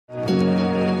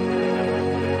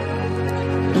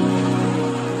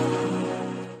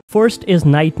First is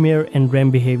nightmare and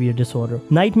REM behavior disorder.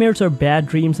 Nightmares are bad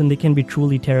dreams and they can be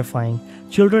truly terrifying.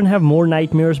 Children have more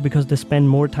nightmares because they spend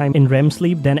more time in REM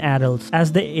sleep than adults.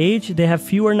 As they age, they have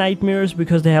fewer nightmares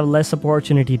because they have less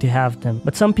opportunity to have them.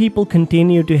 But some people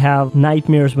continue to have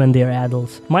nightmares when they are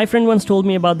adults. My friend once told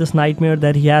me about this nightmare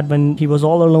that he had when he was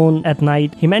all alone at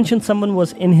night. He mentioned someone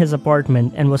was in his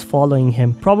apartment and was following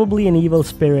him, probably an evil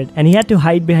spirit, and he had to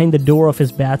hide behind the door of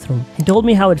his bathroom. He told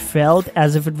me how it felt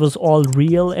as if it was all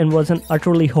real and was an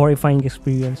utterly horrifying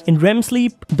experience. In REM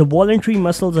sleep, the voluntary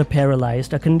muscles are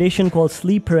paralyzed, a condition called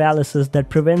sleep paralysis that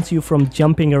prevents you from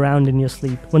jumping around in your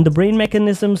sleep. When the brain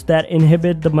mechanisms that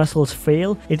inhibit the muscles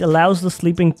fail, it allows the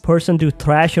sleeping person to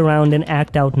thrash around and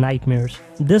act out nightmares.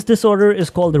 This disorder is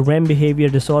called the REM Behavior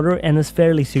Disorder and is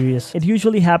fairly serious. It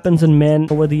usually happens in men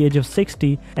over the age of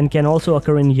 60 and can also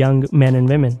occur in young men and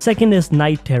women. Second is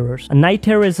night terrors. A night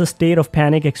terror is a state of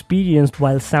panic experienced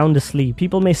while sound asleep.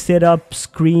 People may sit up,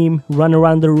 scream, run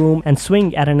around the room, and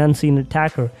swing at an unseen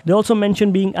attacker. They also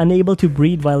mention being unable to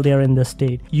breathe while they are in this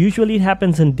state. Usually it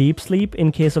happens in deep sleep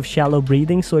in case of shallow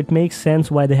breathing, so it makes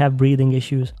sense why they have breathing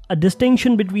issues. A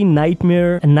distinction between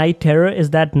nightmare and night terror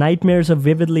is that nightmares are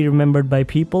vividly remembered by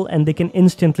people and they can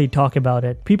instantly talk about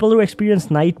it. People who experience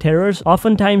night terrors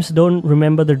oftentimes don't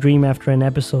remember the dream after an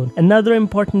episode. Another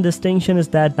important distinction is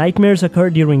that nightmares occur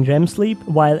during REM sleep,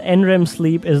 while NREM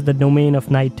sleep is the domain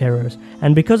of night terrors.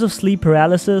 And because of sleep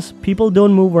paralysis, people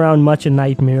don't move around much in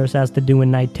nightmares as they do in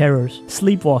night terrors.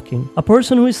 Sleepwalking. A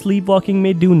person who is sleepwalking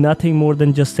may do nothing more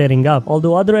than just sitting up,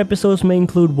 although other episodes may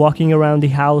include walking around the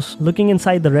house, looking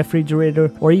inside the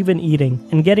refrigerator, or even eating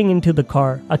and getting into the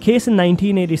car. A case in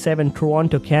 1987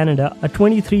 Toronto, Canada, a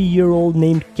 23-year-old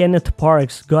named Kenneth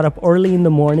Parks got up early in the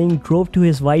morning, drove to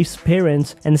his wife's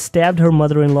parents, and stabbed her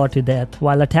mother-in-law to death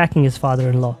while attacking his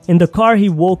father-in-law. In the car, he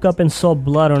woke up and saw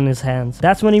blood on his hands.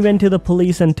 That's when he went to the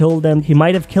police and told them he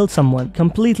might have killed someone,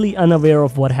 completely unaware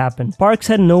of what happened. Parks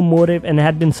had no motive and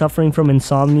had been suffering from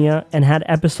insomnia and had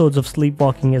episodes of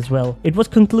sleepwalking as well. It was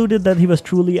concluded that he was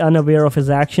truly unaware of his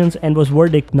actions and was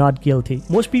verdicted not guilty.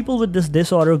 Most people with this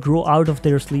disorder grow out of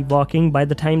their sleepwalking by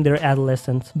the time they're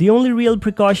adolescents. The only real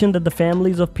precaution that the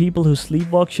families of people who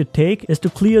sleepwalk should take is to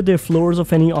clear their floors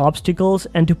of any obstacles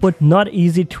and to put not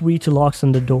easy to reach locks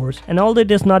on the doors. And although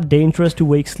it is not dangerous to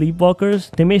wake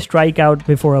sleepwalkers, they may strike out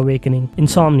before awakening.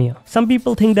 Insomnia. Some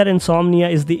people think that insomnia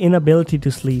is the inability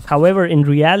to sleep. However, in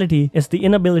reality, it's the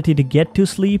inability to get to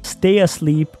sleep, stay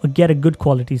asleep, or get a good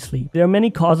quality sleep. There are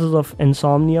many causes of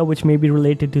insomnia which may be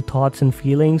related to thoughts and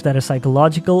feelings that are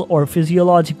psychological or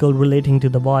physiological relating to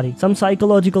the body. Some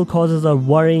psychological causes are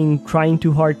worrying, trying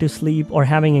too hard to sleep, or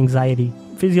having anxiety.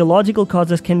 Physiological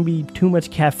causes can be too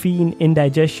much caffeine,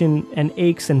 indigestion, and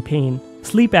aches and pain.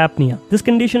 Sleep apnea. This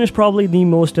condition is probably the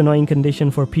most annoying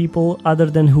condition for people other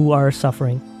than who are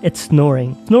suffering. It's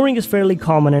snoring. Snoring is fairly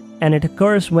common and it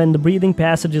occurs when the breathing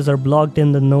passages are blocked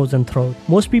in the nose and throat.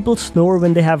 Most people snore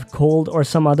when they have cold or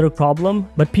some other problem,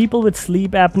 but people with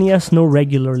sleep apnea snore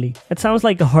regularly. It sounds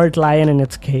like a hurt lion in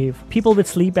its cave. People with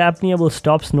sleep apnea will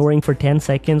stop snoring for 10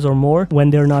 seconds or more when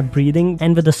they're not breathing,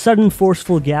 and with a sudden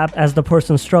forceful gap as the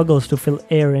person struggles to fill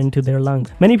air into their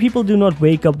lungs. Many people do not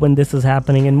wake up when this is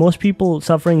happening, and most people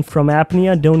suffering from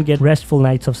apnea don't get restful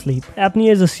nights of sleep.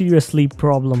 Apnea is a serious sleep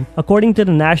problem. According to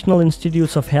the National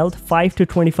Institutes of Health, 5 to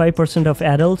 25% of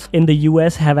adults in the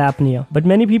US have apnea, but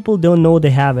many people don't know they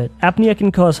have it. Apnea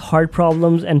can cause heart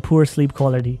problems and poor sleep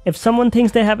quality. If someone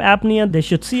thinks they have apnea, they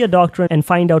should see a doctor and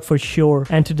find out for sure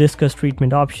and to discuss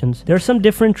treatment options. There are some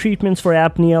different treatments for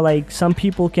apnea, like some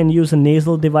people can use a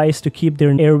nasal device to keep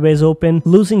their airways open.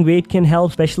 Losing weight can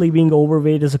help, especially being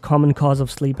overweight is a common cause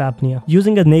of sleep apnea.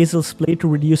 Using a nasal spray to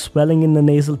reduce swelling in the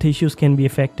nasal tissues can be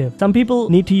effective. Some people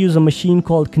need to use a machine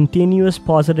called continuous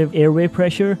positive airway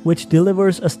pressure, which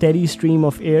delivers a steady stream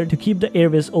of air to keep the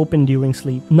airways open during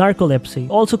sleep. Narcolepsy,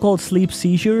 also called sleep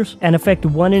seizures, and affect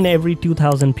 1 in every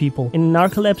 2,000 people. In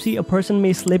narcolepsy, a person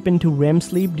may slip into REM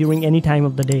sleep during any time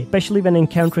of the day, especially when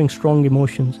encountering strong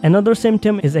emotions. Another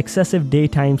symptom is excessive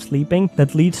daytime sleeping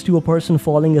that leads to a person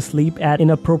falling asleep at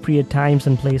inappropriate times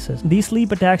and places. These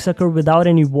sleep attacks occur without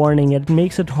any warning, and it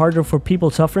makes it harder for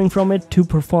people suffering from it to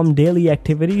perform daily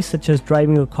activities such as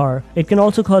driving a car. It can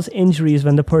also cause injuries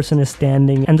when the person is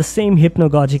standing, and the same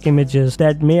hypnagogic images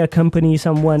that may accompany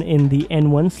someone in the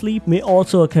N1 sleep may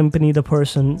also accompany the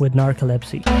person with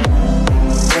narcolepsy.